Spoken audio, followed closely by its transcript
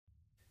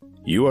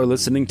You are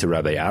listening to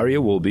Rabbi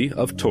Aryeh Wolbe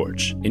of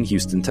Torch in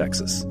Houston,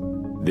 Texas.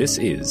 This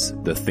is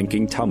the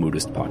Thinking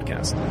Talmudist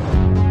podcast.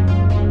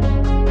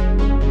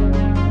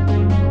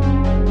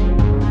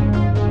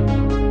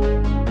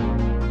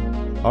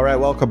 All right,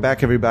 welcome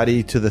back,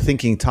 everybody, to the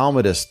Thinking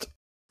Talmudist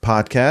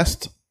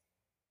podcast.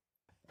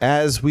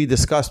 As we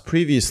discussed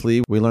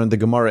previously, we learned the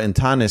Gemara in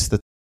Taanis, the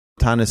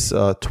Taanis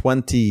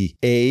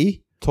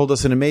 20a, told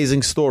us an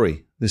amazing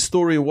story. The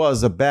story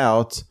was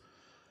about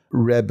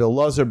Rebbe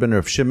Elazar ben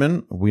Reb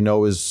Shimon. We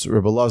know Rebbe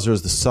Elazar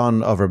is the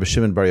son of Rebbe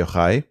Shimon Bar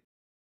Yochai,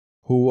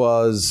 who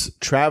was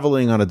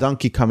traveling on a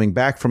donkey coming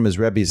back from his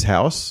Rebbe's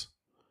house,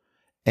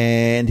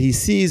 and he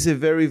sees a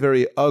very,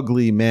 very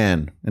ugly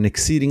man, an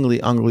exceedingly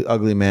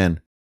ugly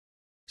man.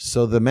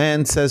 So the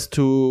man says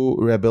to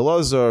Rebbe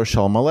Elazar,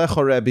 Shalom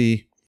Aleichem,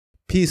 Rebbe,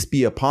 peace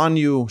be upon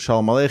you,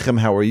 Shalom Aleichem,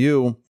 how are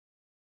you?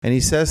 And he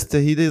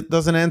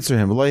doesn't answer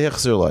him.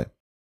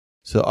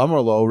 So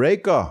Amar lo,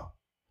 Reika,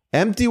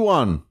 empty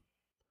one.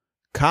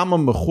 Kama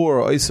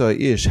mechur oisa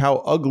ish, how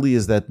ugly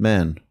is that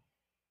man?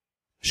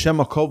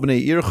 Shema kol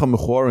bnei ircha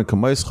mechuarin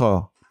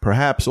kamoischa,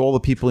 perhaps all the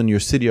people in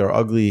your city are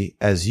ugly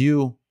as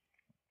you.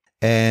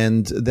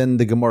 And then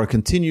the Gemara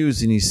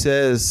continues and he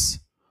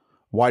says,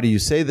 why do you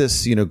say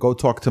this? Go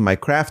talk to my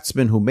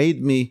craftsman who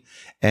made me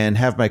and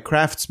have my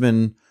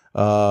craftsman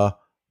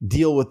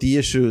deal with the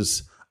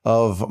issues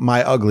of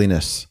my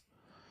ugliness,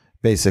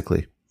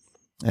 basically.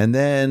 And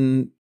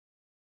then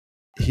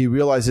he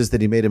realizes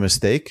that he made a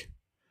mistake.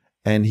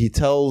 And he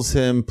tells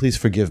him, please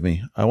forgive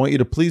me. I want you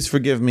to please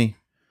forgive me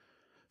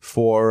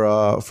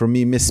for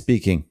me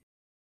misspeaking.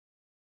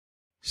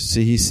 So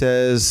he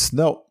says,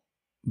 no,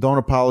 don't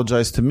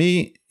apologize to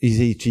me.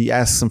 He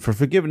asks him for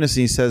forgiveness.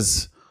 And he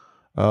says,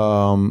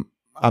 I'm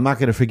not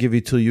going to forgive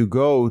you till you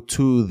go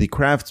to the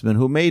craftsman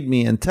who made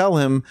me and tell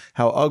him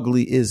how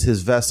ugly is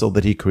his vessel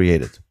that he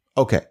created.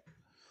 Okay.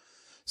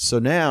 So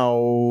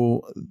now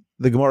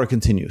the Gemara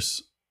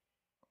continues.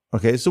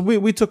 Okay, so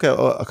we took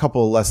a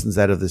couple of lessons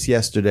out of this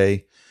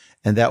yesterday,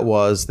 and that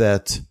was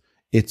that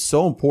it's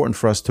so important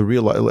for us to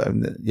realize,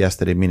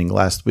 yesterday meaning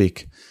last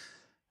week,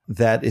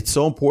 that it's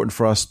so important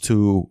for us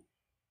to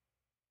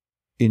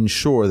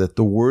ensure that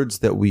the words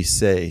that we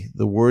say,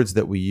 the words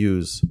that we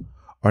use,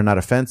 are not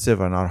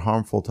offensive, are not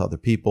harmful to other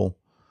people.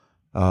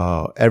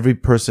 Every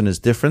person is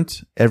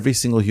different. Every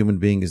single human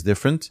being is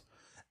different.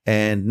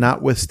 And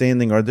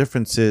notwithstanding our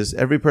differences,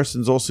 every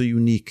person is also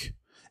unique.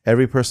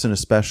 Every person is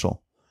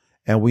special.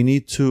 And we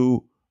need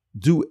to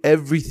do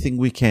everything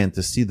we can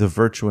to see the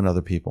virtue in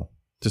other people,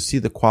 to see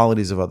the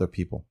qualities of other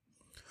people.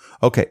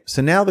 Okay,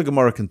 so now the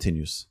Gemara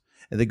continues.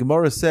 And the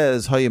Gemara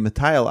says, Rebbe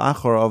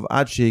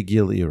Elazar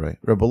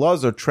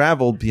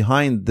traveled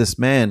behind this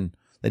man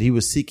that he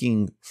was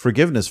seeking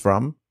forgiveness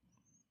from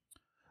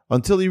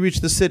until he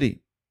reached the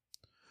city.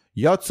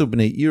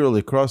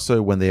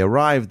 When they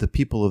arrived, the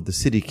people of the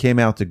city came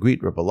out to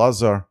greet Rebbe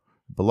Elazar.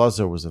 Rebbe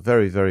Elazar was a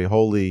very, very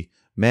holy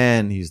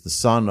man. He's the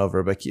son of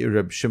Rebbe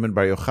Shimon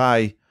Bar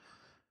Yochai.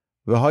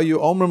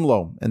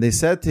 And they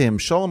said to him,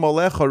 Shalom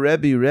Alecha,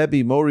 Rebbe,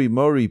 Rebbe, Mori,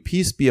 Mori,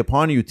 peace be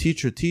upon you,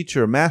 teacher,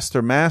 teacher,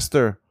 master,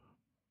 master.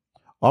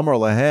 Amar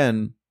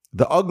Lahen,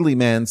 the ugly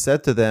man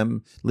said to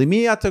them,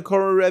 Limi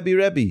atakora Rebbe,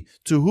 Rebbe,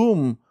 to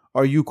whom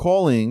are you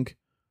calling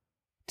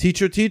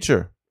teacher,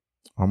 teacher?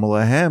 Amar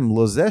Lahem,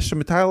 Lozesh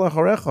mitay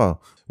lacharecha,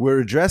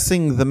 we're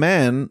addressing the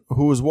man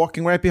who is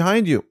walking right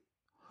behind you.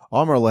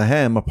 Amar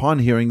Lahem, upon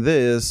hearing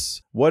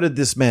this, what did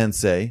this man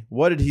say?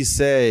 What did he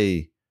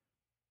say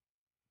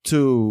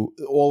to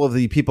all of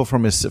the people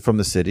from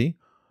the city?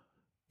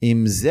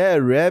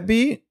 Imzeh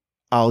Rebbe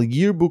al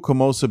yirbu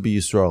kamosa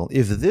b'Yisrael.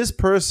 If this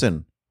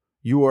person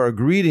you are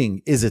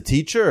greeting is a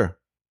teacher,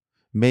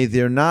 may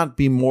there not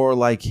be more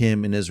like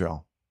him in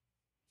Israel.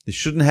 They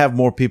shouldn't have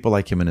more people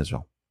like him in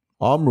Israel.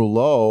 Amru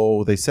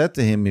lo, they said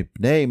to him,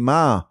 Ipnei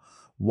ma,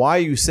 why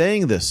are you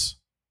saying this?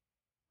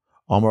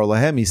 Amar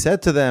Lahem, he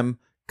said to them,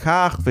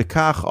 Kach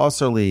v'kach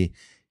asarli,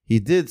 he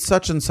did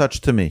such and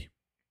such to me.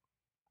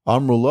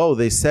 Amrulo,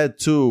 they said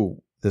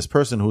to this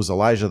person who's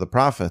Elijah the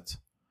prophet,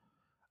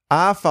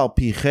 Afal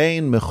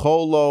pichein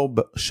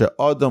mecholo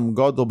she'adam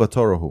gadol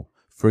b'torahu.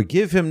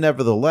 Forgive him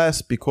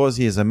nevertheless, because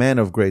he is a man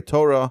of great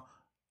Torah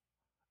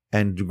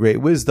and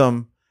great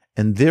wisdom,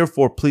 and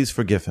therefore please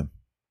forgive him.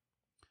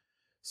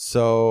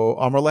 So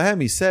Amar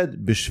Lahem, he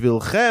said,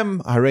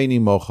 B'shvilchem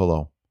hareini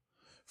mochalo.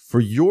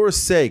 For your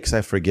sakes I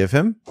forgive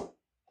him.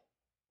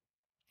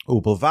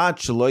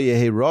 Provided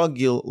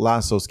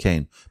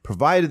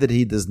that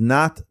he does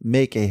not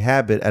make a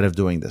habit out of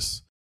doing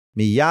this.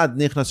 Miyad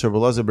nichnas Rebbe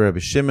Elazar Rebbe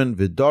Shimon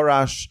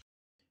v'dorash.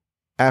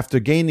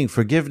 After gaining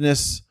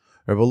forgiveness,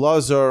 Rebbe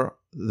Elazar,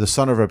 the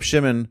son of Rebbe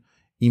Shimon,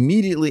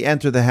 immediately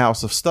entered the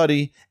house of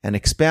study and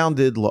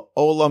expounded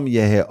La'olam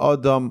Yehe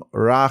Adam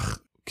Rach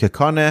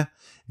Kekane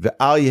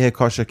Ve'al Yehe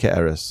Kosher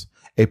Ke'eres.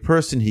 A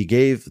person, he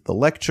gave the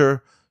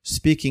lecture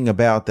speaking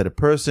about that a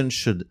person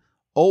should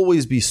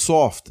always be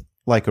soft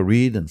like a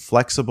reed and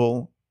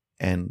flexible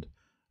and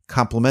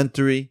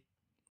complimentary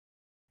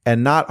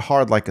and not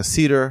hard like a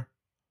cedar,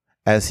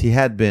 as he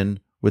had been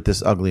with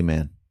this ugly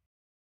man.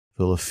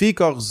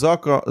 V'lefikach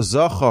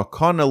zacha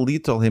kana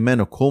lital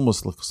himenu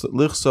kulmus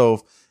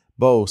lichsov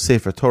bo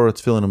sefer Torah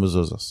tefillin and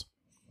mezuzos.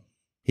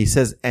 He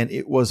says, and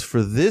it was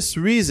for this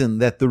reason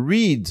that the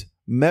reed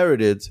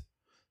merited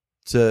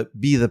to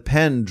be the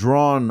pen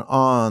drawn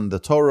on the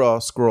Torah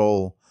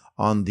scroll,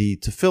 on the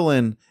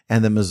tefillin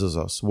and the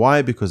mezuzos.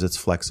 Why? Because it's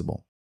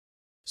flexible.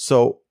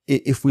 So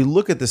if we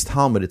look at this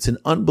Talmud, it's an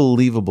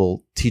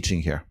unbelievable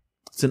teaching here.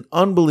 It's an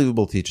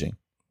unbelievable teaching.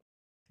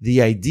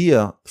 The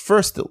idea,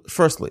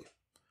 firstly,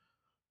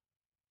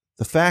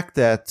 the fact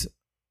that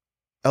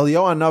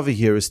Eliyahu Hanavi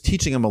here is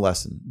teaching him a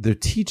lesson. They're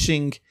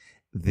teaching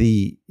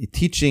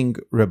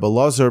Rebbe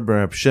Lazar ben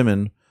Reb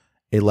Shimon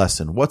a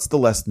lesson. What's the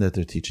lesson that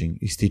they're teaching?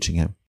 He's teaching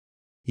him.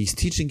 He's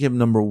teaching him,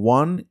 number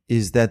one,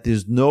 is that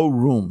there's no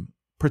room,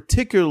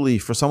 particularly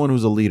for someone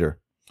who's a leader.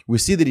 We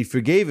see that he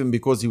forgave him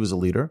because he was a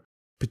leader.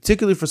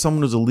 Particularly for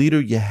someone who's a leader,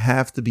 you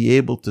have to be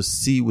able to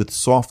see with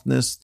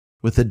softness,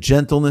 with a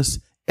gentleness,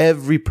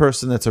 every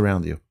person that's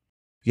around you.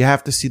 You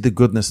have to see the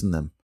goodness in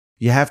them.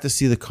 You have to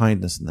see the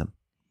kindness in them.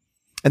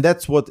 And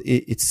that's what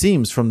it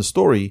seems from the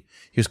story.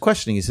 He was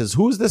questioning. He says,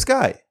 who is this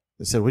guy?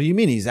 They said, what do you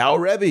mean? He's our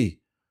Rebbe.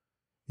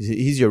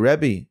 He's your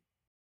Rebbe.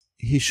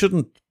 He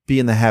shouldn't be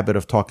in the habit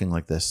of talking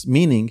like this.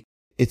 Meaning,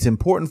 it's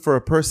important for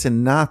a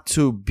person not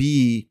to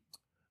be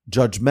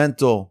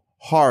judgmental,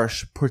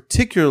 harsh,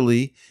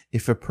 particularly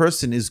if a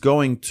person is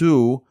going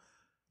to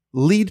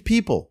lead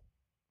people.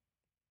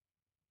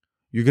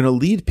 You're going to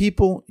lead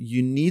people,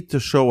 you need to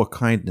show a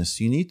kindness.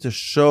 You need to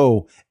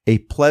show a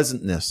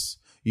pleasantness.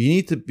 You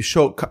need to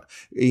show,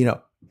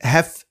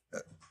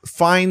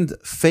 find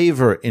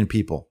favor in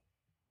people.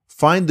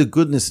 Find the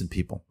goodness in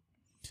people.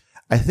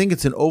 I think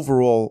it's an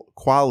overall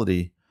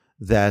quality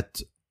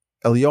that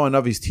Eliyahu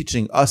Hanavi is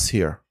teaching us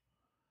here,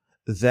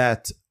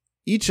 that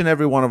each and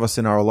every one of us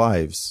in our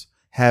lives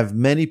have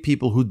many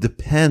people who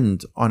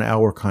depend on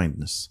our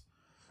kindness,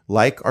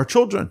 like our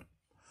children,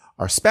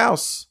 our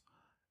spouse,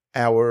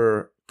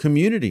 our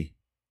community.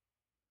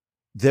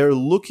 They're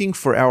looking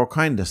for our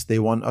kindness. They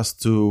want us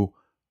to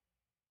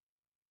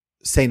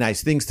say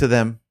nice things to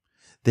them.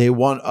 They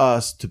want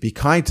us to be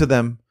kind to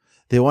them.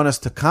 They want us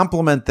to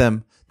compliment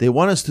them. They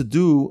want us to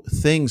do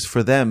things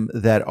for them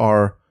that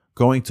are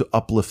going to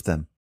uplift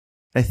them.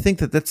 I think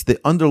that that's the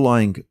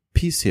underlying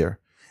piece here,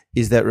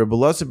 is that Rebbe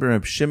Lazar ben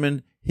Reb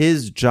Shimon,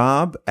 his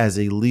job as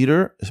a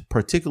leader,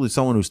 particularly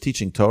someone who's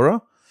teaching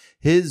Torah,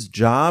 his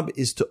job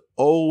is to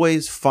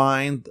always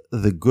find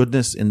the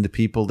goodness in the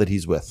people that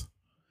he's with.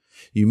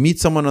 You meet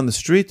someone on the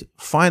street,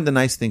 find the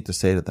nice thing to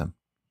say to them.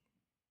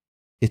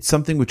 It's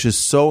something which is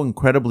so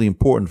incredibly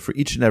important for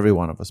each and every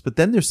one of us. But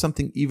then there's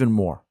something even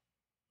more.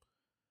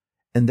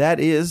 And that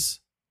is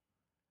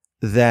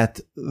that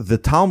the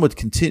Talmud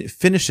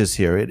finishes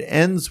here. It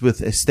ends with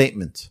a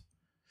statement.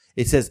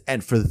 It says,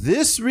 and for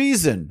this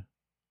reason,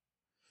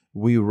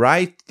 we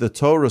write the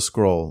Torah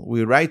scroll,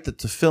 we write the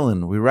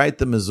tefillin, we write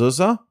the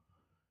mezuzah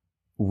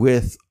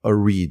with a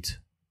reed,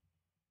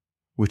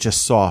 which is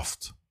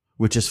soft,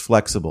 which is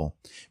flexible.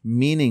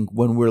 Meaning,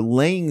 when we're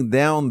laying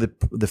down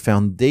the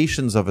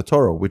foundations of a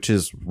Torah, which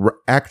is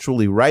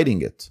actually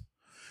writing it,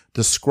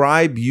 the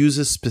scribe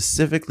uses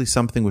specifically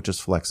something which is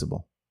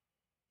flexible.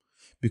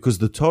 Because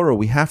the Torah,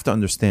 we have to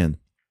understand,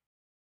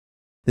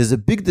 there's a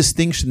big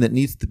distinction that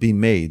needs to be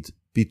made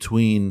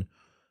between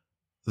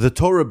the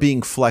Torah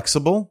being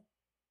flexible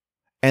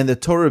and the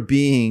Torah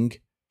being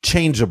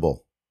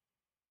changeable.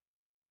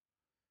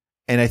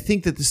 And I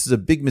think that this is a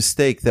big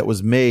mistake that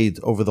was made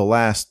over the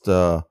last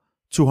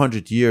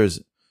 200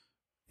 years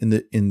in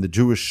the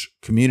Jewish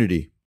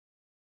community.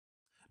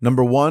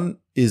 Number one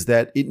is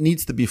that it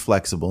needs to be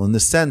flexible in the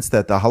sense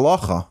that the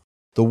halacha,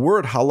 the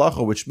word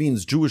halacha, which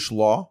means Jewish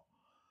law,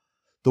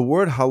 the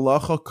word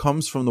halacha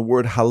comes from the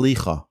word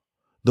halicha,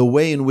 the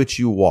way in which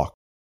you walk.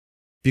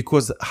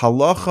 Because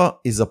halacha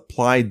is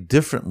applied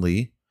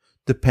differently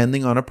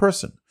depending on a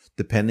person,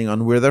 depending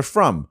on where they're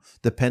from,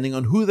 depending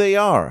on who they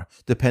are,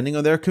 depending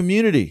on their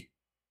community,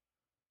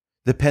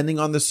 depending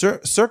on the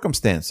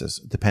circumstances,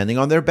 depending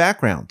on their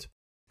background.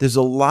 There's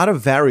a lot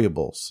of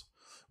variables.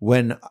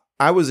 When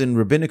I was in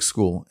rabbinic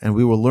school and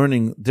we were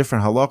learning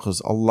different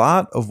halachas, a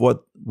lot of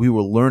what we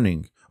were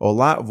learning, or a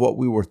lot of what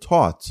we were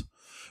taught,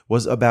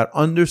 was about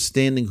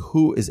understanding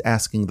who is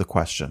asking the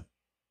question.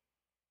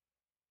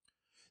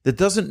 That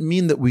doesn't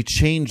mean that we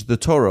change the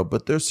Torah,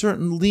 but there are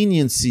certain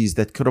leniencies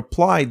that could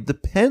apply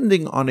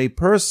depending on a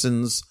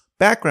person's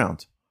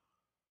background.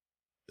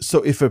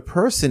 So if a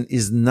person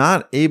is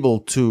not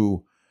able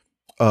to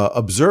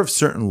observe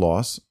certain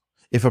laws,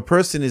 if a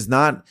person is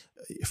not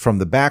from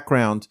the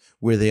background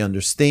where they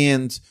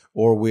understand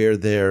or where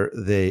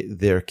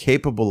they're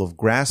capable of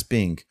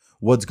grasping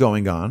what's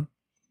going on,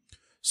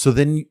 so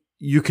then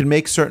you can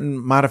make certain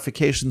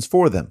modifications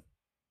for them.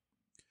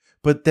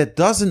 But that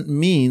doesn't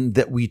mean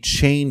that we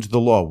change the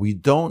law. We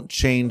don't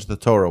change the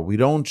Torah.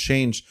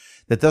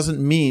 That doesn't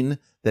mean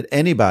that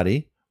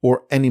anybody,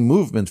 or any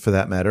movement for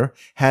that matter,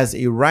 has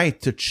a right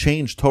to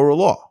change Torah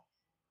law.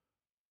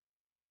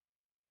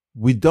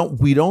 We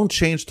don't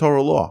change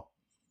Torah law.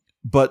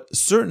 But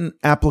certain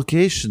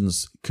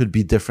applications could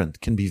be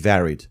different, can be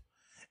varied.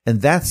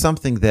 And that's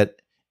something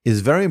that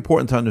is very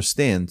important to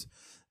understand.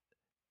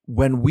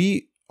 When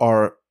we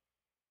are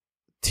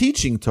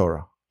teaching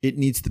Torah, it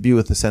needs to be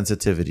with a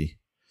sensitivity.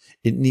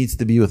 It needs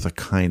to be with a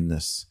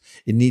kindness.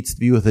 It needs to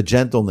be with a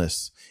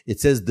gentleness. It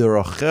says, the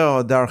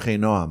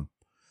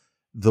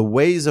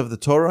ways of the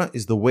Torah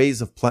is the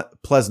ways of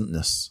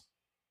pleasantness.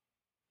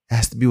 It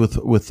has to be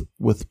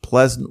with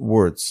pleasant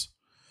words.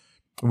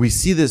 We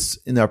see this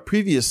in our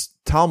previous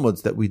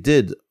Talmuds that we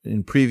did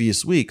in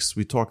previous weeks.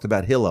 We talked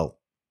about Hillel.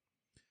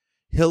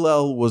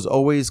 Hillel was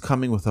always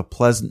coming with a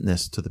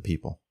pleasantness to the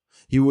people.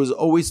 He was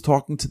always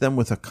talking to them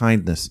with a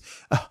kindness.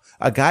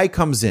 A guy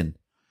comes in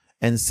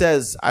and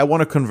says, I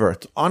want to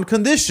convert on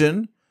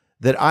condition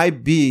that I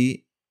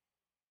be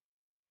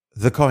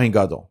the Kohen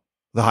Gadol,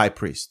 the high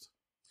priest.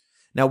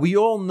 Now, we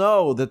all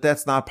know that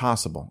that's not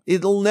possible.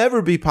 It'll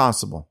never be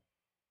possible.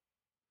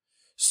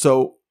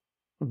 So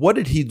what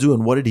did he do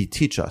and what did he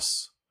teach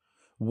us?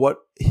 What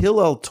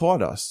Hillel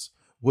taught us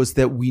was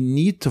that we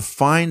need to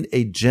find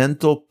a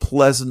gentle,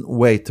 pleasant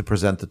way to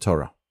present the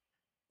Torah.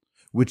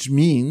 Which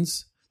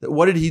means that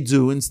what did he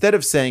do? Instead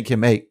of saying to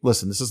him, hey,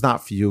 listen, this is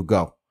not for you,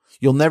 go.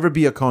 You'll never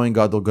be a Kohen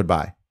Gadol,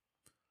 goodbye.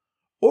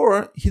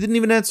 Or he didn't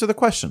even answer the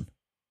question.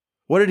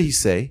 What did he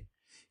say?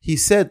 He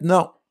said,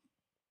 no.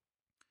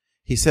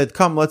 He said,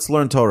 come, let's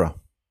learn Torah.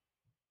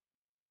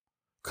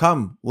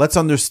 Come, let's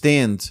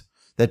understand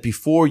that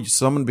before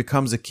someone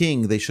becomes a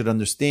king, they should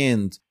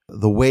understand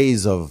the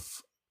ways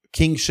of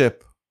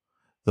kingship,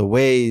 the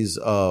ways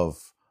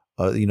of,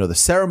 the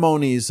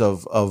ceremonies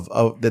of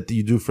that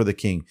you do for the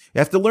king. You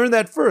have to learn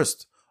that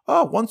first.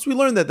 Oh, once we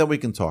learn that, then we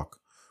can talk.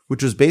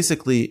 Which was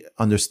basically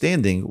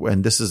understanding,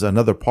 and this is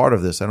another part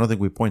of this, I don't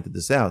think we pointed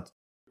this out.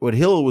 What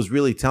Hillel was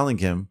really telling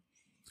him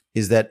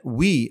is that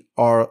we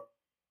are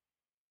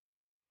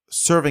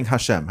serving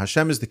Hashem.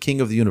 Hashem is the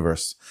king of the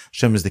universe.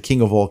 Hashem is the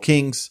king of all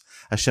kings.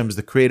 Hashem is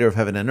the creator of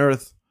heaven and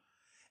earth.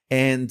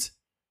 And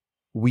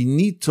we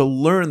need to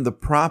learn the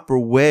proper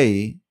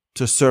way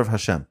to serve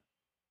Hashem.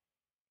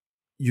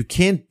 You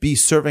can't be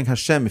serving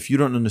Hashem if you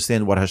don't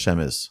understand what Hashem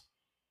is.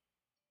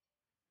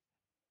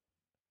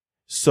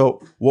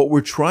 So what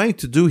we're trying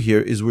to do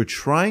here is we're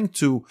trying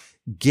to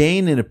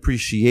gain an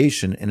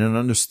appreciation and an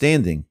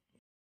understanding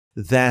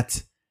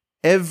that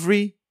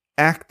every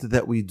act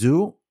that we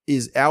do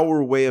is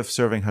our way of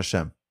serving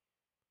Hashem.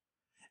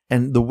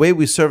 And the way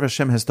we serve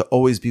Hashem has to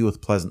always be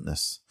with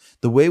pleasantness.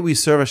 The way we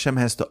serve Hashem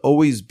has to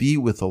always be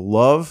with a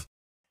love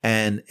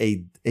and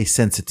a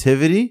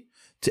sensitivity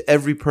to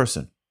every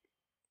person.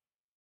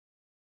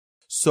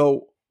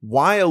 So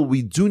while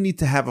we do need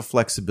to have a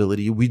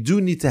flexibility, we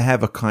do need to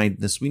have a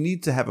kindness, we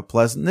need to have a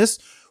pleasantness,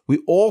 we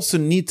also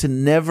need to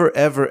never,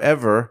 ever,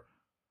 ever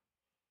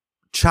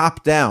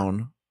chop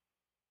down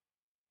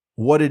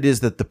what it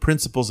is that the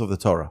principles of the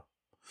Torah.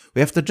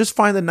 We have to just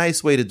find a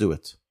nice way to do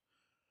it.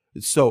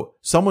 So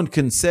someone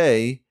can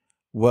say,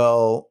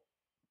 well,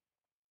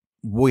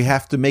 we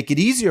have to make it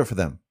easier for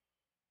them.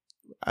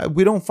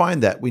 We don't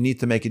find that. We need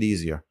to make it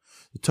easier.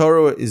 The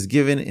Torah is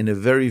given in a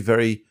very,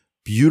 very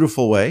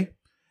beautiful way,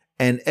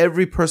 and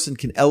every person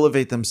can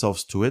elevate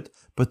themselves to it,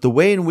 but the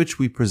way in which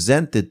we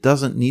present it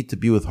doesn't need to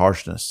be with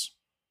harshness.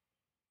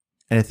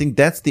 And I think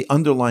that's the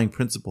underlying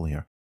principle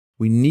here.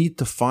 We need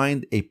to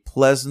find a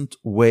pleasant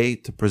way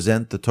to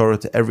present the Torah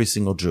to every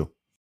single Jew.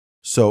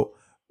 So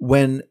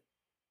when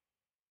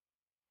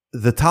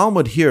the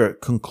Talmud here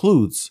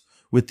concludes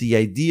with the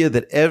idea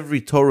that every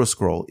Torah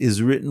scroll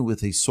is written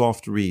with a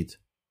soft reed,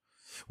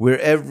 where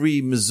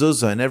every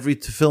mezuzah and every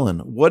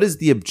tefillin, what is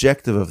the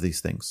objective of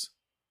these things?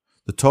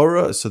 The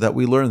Torah is so that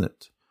we learn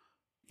it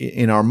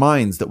in our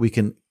minds, that we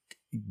can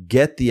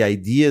get the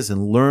ideas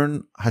and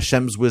learn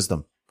Hashem's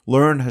wisdom,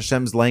 learn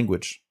Hashem's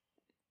language.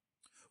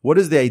 What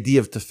is the idea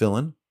of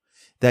tefillin?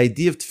 The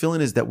idea of tefillin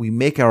is that we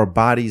make our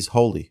bodies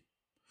holy.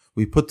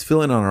 We put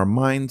tefillin on our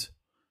mind,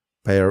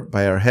 by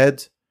our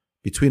head,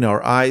 between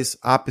our eyes,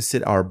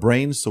 opposite our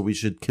brains, so we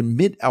should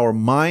commit our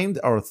mind,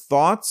 our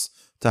thoughts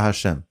to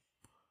Hashem.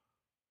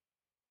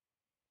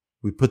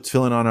 We put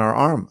tefillin on our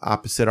arm,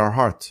 opposite our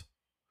heart.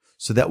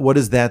 So that what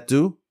does that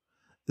do?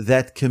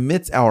 That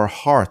commits our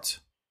heart,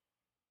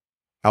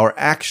 our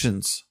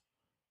actions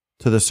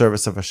to the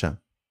service of Hashem.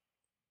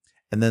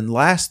 And then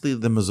lastly,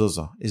 the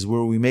mezuzah is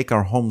where we make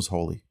our homes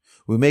holy.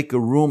 We make a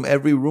room,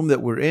 every room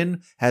that we're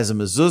in has a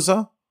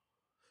mezuzah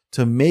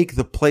to make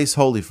the place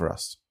holy for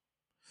us,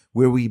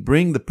 where we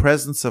bring the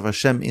presence of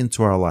Hashem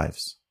into our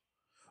lives.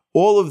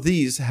 All of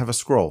these have a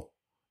scroll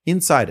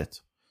inside it.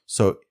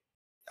 So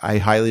I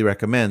highly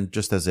recommend,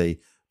 just as a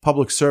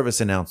public service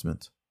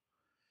announcement,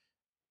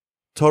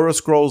 Torah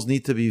scrolls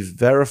need to be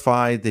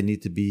verified. They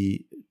need to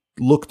be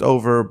looked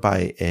over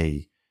by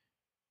a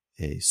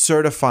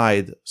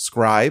certified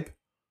scribe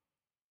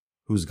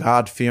who's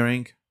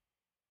God-fearing,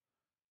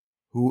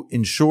 who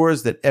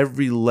ensures that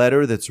every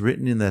letter that's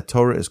written in that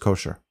Torah is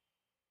kosher.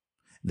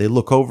 They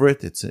look over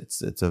it.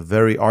 It's a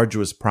very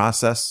arduous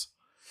process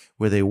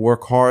where they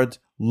work hard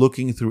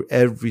looking through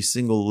every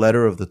single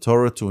letter of the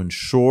Torah to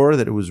ensure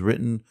that it was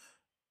written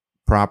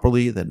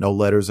properly, that no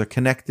letters are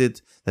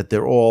connected, that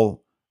they're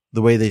all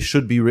the way they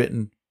should be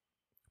written,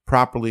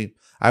 properly.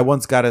 I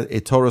once got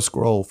a Torah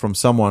scroll from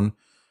someone.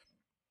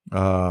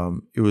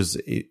 It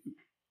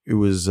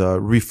was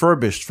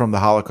refurbished from the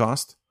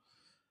Holocaust,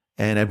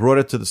 and I brought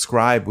it to the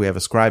scribe. We have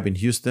a scribe in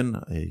Houston,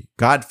 a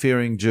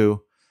God-fearing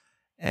Jew,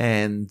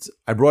 and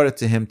I brought it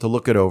to him to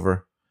look it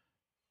over.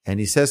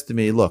 And he says to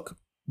me, "Look,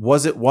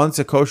 was it once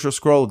a kosher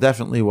scroll?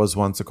 Definitely was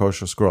once a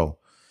kosher scroll."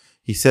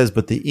 He says,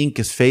 "But the ink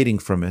is fading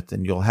from it,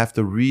 and you'll have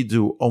to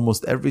redo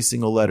almost every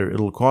single letter.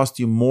 It'll cost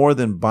you more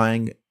than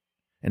buying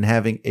and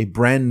having a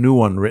brand new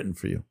one written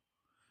for you.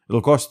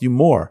 It'll cost you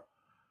more."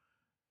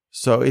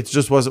 So it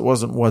just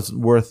wasn't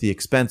worth the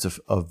expense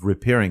of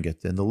repairing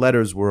it. And the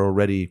letters were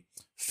already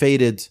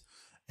faded,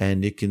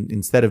 and it can,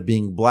 instead of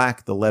being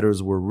black, the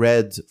letters were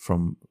red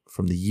from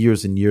the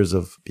years and years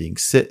of being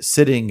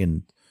sitting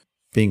and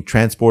being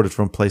transported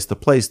from place to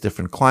place,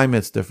 different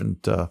climates,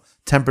 different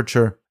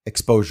temperature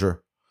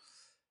exposure.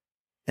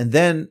 And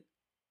then,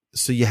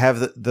 so you have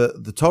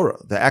the Torah,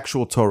 the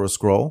actual Torah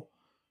scroll.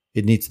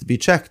 It needs to be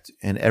checked.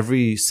 And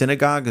every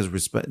synagogue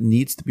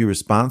needs to be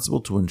responsible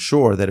to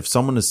ensure that if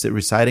someone is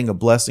reciting a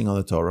blessing on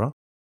the Torah,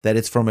 that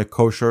it's from a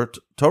kosher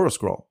Torah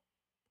scroll.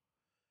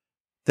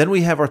 Then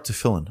we have our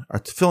tefillin. Our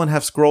tefillin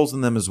have scrolls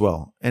in them as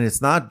well. And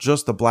it's not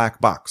just a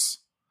black box.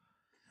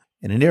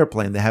 In an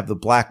airplane, they have the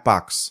black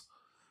box.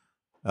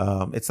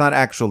 It's not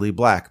actually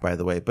black, by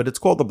the way, but it's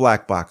called the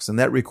black box, and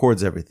that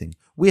records everything.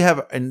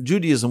 In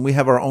Judaism, we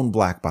have our own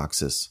black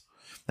boxes,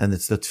 and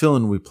it's the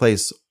tefillin we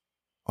place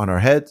on our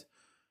head,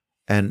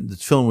 and the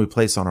tefillin we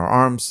place on our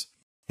arms,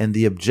 and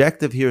the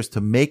objective here is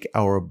to make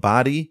our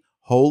body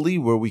holy,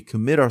 where we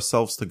commit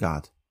ourselves to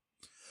God.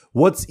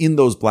 What's in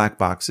those black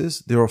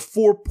boxes? There are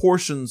 4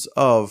 portions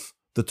of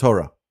the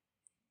Torah,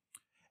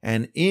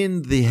 and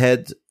in the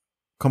head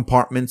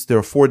compartments, there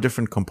are 4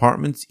 different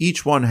compartments.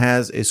 Each one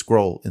has a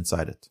scroll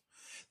inside it.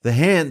 The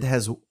hand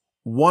has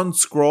one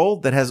scroll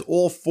that has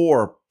all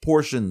 4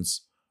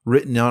 portions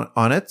written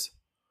on it,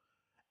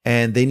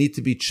 and they need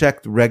to be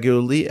checked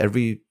regularly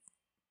every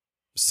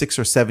 6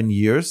 or 7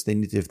 years.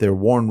 If they're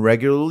worn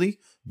regularly,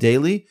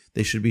 daily,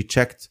 they should be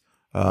checked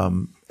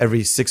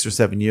every 6 or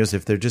 7 years.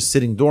 If they're just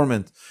sitting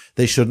dormant,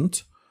 they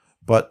shouldn't,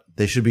 but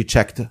they should be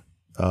checked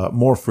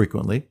more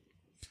frequently.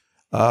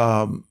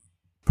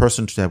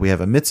 We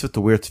have a mitzvah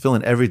to wear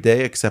tefillin every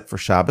day except for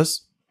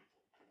Shabbos.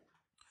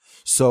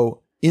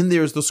 So in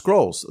there's the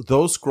scrolls.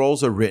 Those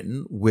scrolls are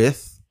written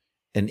with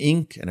an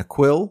ink and a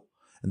quill,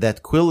 and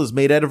that quill is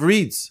made out of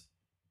reeds.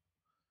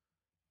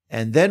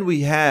 And then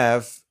we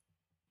have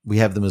the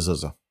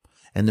mezuzah.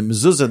 And the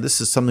mezuzah, this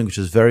is something which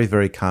is very,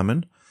 very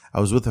common. I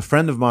was with a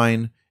friend of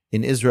mine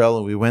in Israel,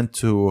 and we went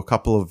to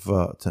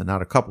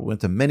we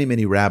went to many,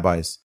 many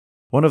rabbis.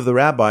 One of the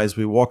rabbis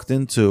we walked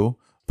into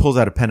pulls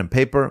out a pen and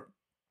paper.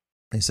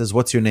 He says,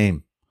 "What's your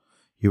name?"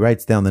 He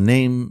writes down the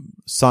name,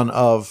 son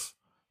of,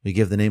 we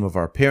give the name of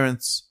our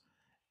parents,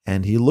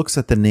 and he looks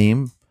at the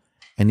name,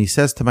 and he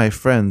says to my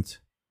friend,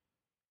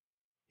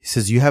 he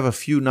says, "You have a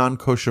few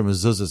non-kosher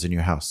mezuzahs in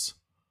your house."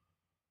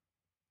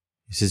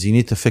 He says, "You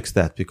need to fix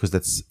that because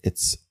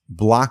it's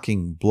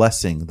blocking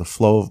blessing, the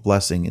flow of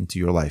blessing into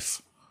your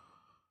life."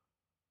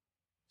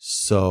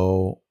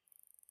 So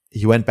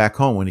he went back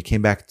home. When he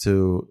came back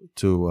to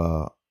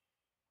the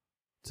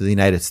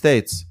United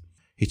States,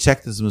 he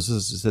checked his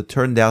mezuzahs. It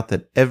turned out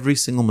that every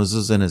single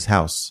mezuzah in his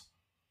house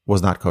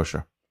was not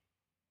kosher.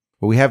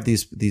 But we have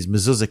these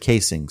mezuzah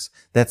casings.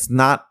 That's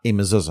not a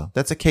mezuzah.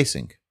 That's a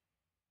casing.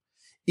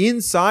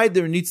 Inside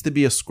there needs to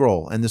be a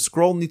scroll, and the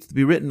scroll needs to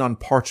be written on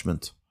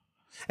parchment,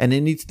 and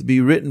it needs to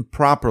be written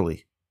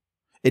properly.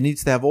 It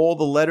needs to have all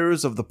the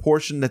letters of the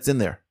portion that's in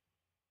there.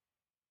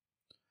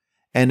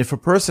 And if a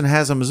person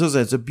has a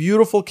mezuzah, it's a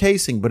beautiful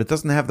casing, but it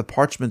doesn't have the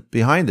parchment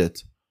behind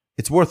it,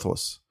 it's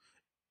worthless.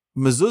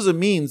 Mezuzah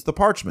means the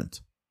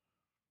parchment,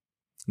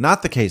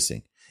 not the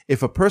casing.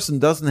 If a person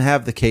doesn't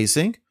have the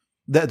casing,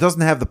 that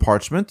doesn't have the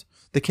parchment,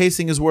 the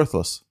casing is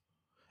worthless.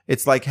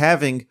 It's like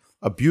having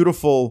a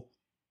beautiful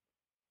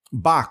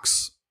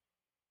box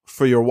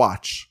for your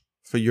watch,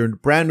 for your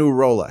brand new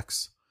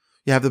Rolex.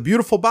 You have the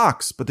beautiful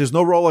box, but there's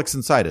no Rolex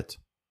inside it.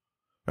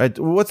 Right?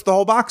 What's the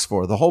whole box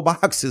for? The whole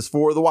box is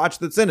for the watch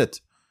that's in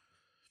it.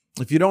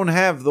 If you don't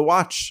have the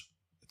watch,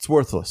 it's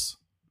worthless.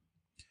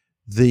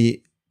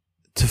 The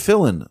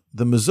tefillin,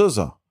 the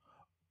mezuzah,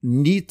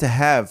 need to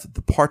have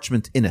the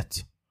parchment in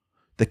it.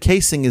 The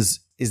casing is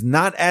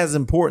not as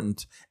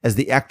important as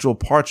the actual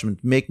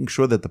parchment, making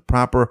sure that the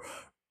proper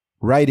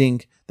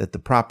writing, that the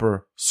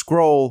proper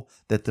scroll,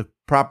 that the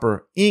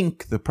proper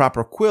ink, the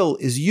proper quill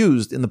is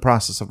used in the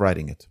process of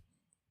writing it.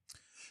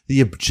 The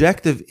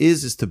objective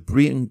is to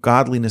bring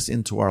godliness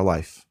into our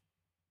life.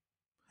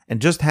 And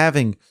just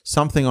having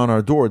something on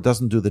our door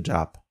doesn't do the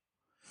job.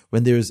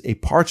 When there's a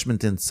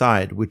parchment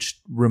inside, which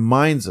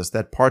reminds us,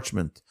 that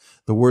parchment,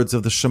 the words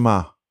of the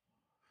Shema,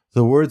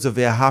 the words of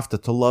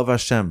Ve'ahavta, to love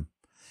Hashem,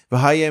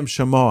 V'hayem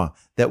Shemoah,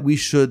 that we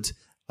should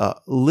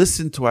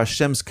listen to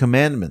Hashem's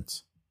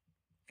commandments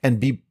and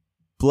be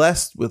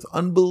blessed with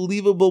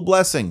unbelievable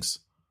blessings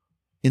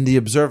in the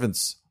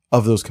observance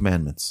of those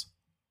commandments.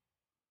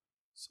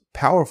 It's a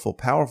powerful,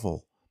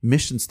 powerful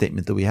mission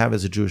statement that we have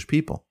as a Jewish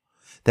people.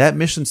 That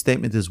mission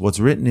statement is what's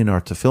written in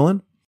our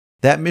tefillin.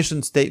 That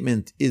mission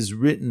statement is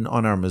written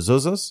on our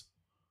mezuzahs.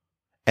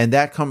 And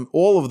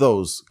all of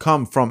those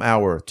come from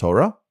our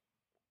Torah.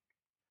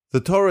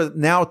 The Torah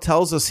now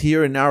tells us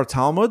here in our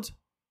Talmud,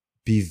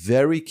 be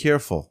very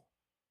careful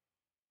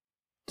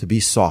to be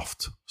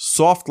soft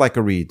like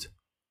a reed,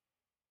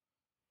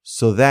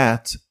 so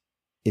that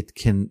it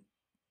can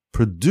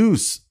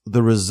produce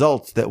the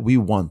results that we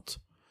want.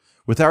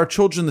 With our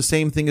children, the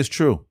same thing is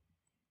true.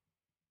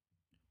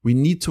 We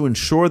need to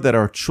ensure that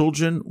our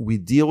children, we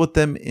deal with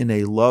them in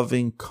a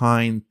loving,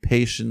 kind,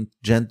 patient,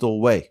 gentle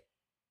way.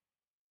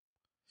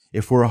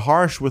 If we're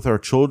harsh with our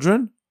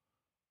children,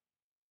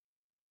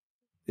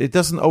 it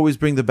doesn't always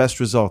bring the best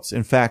results.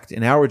 In fact,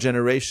 in our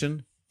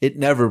generation, it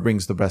never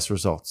brings the best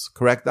results.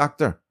 Correct,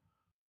 doctor?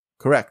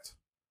 Correct.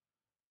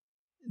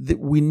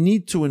 We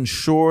need to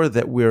ensure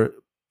that we're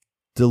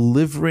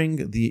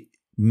delivering the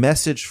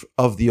message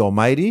of the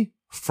Almighty,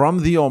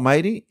 from the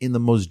Almighty, in the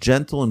most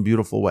gentle and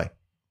beautiful way.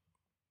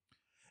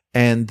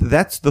 And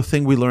that's the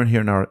thing we learn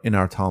here in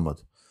our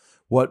Talmud.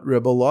 What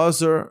Rebbe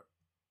Elazar,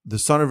 the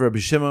son of Rabbi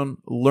Shimon,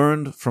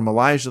 learned from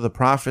Elijah the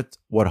prophet,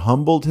 what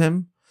humbled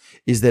him,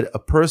 is that a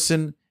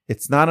person,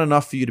 it's not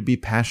enough for you to be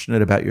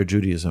passionate about your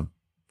Judaism.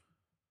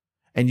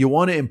 And you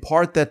want to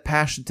impart that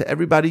passion to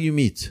everybody you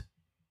meet.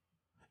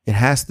 It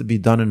has to be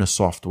done in a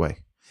soft way.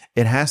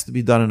 It has to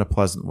be done in a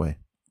pleasant way.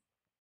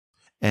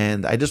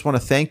 And I just want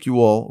to thank you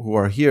all who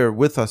are here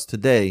with us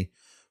today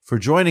for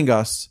joining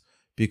us,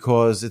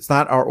 because it's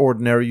not our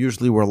ordinary.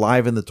 Usually we're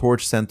live in the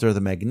Torch Center, the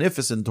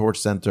magnificent Torch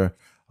Center.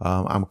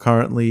 I'm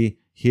currently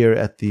here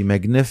at the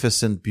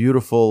magnificent,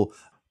 beautiful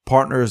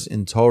Partners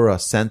in Torah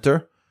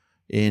Center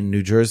in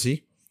New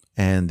Jersey.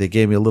 And they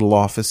gave me a little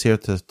office here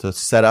to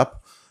set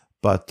up.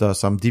 But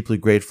so I'm deeply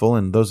grateful.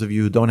 And those of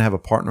you who don't have a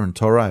partner in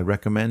Torah, I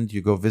recommend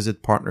you go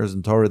visit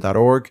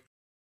partnersintorah.org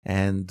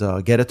and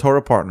get a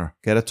Torah partner.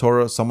 Get a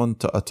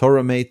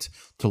Torah mate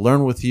to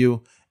learn with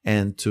you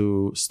and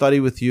to study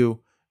with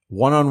you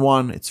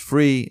one-on-one. It's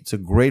free. It's a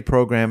great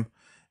program.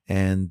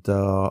 And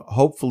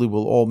hopefully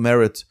we'll all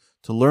merit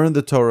to learn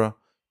the Torah,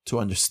 to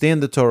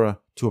understand the Torah,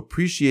 to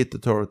appreciate the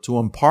Torah, to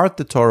impart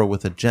the Torah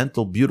with a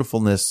gentle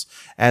beautifulness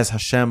as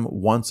Hashem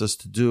wants us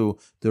to do.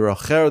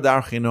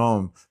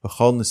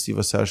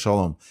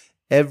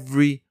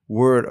 Every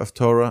word of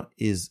Torah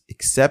is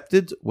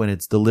accepted when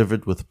it's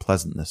delivered with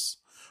pleasantness.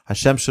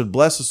 Hashem should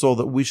bless us all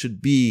that we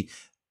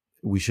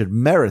should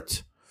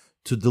merit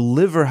to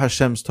deliver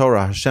Hashem's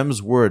Torah,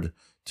 Hashem's word,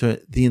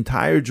 to the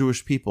entire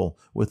Jewish people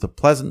with a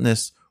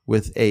pleasantness,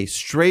 with a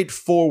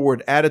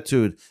straightforward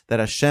attitude that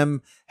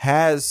Hashem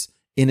has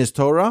in His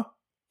Torah,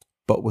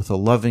 but with a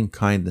loving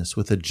kindness,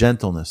 with a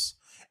gentleness.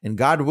 And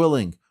God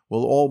willing,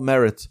 we'll all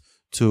merit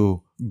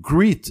to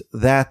greet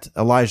that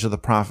Elijah the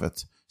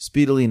prophet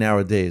speedily in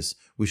our days.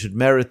 We should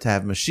merit to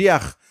have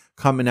Mashiach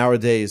come in our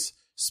days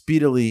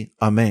speedily.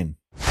 Amen.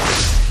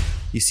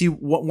 You see,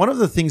 one of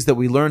the things that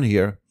we learn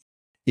here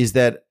is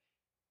that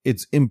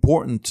it's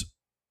important,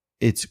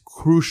 it's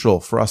crucial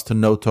for us to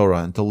know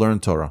Torah and to learn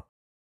Torah,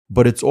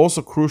 but it's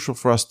also crucial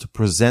for us to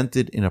present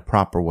it in a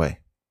proper way.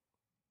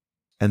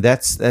 And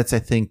that's I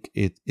think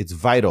it's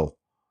vital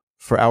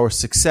for our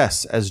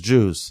success as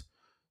Jews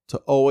to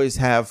always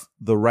have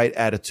the right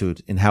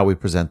attitude in how we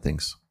present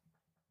things.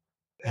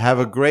 Have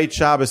a great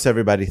Shabbos,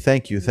 everybody.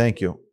 Thank you.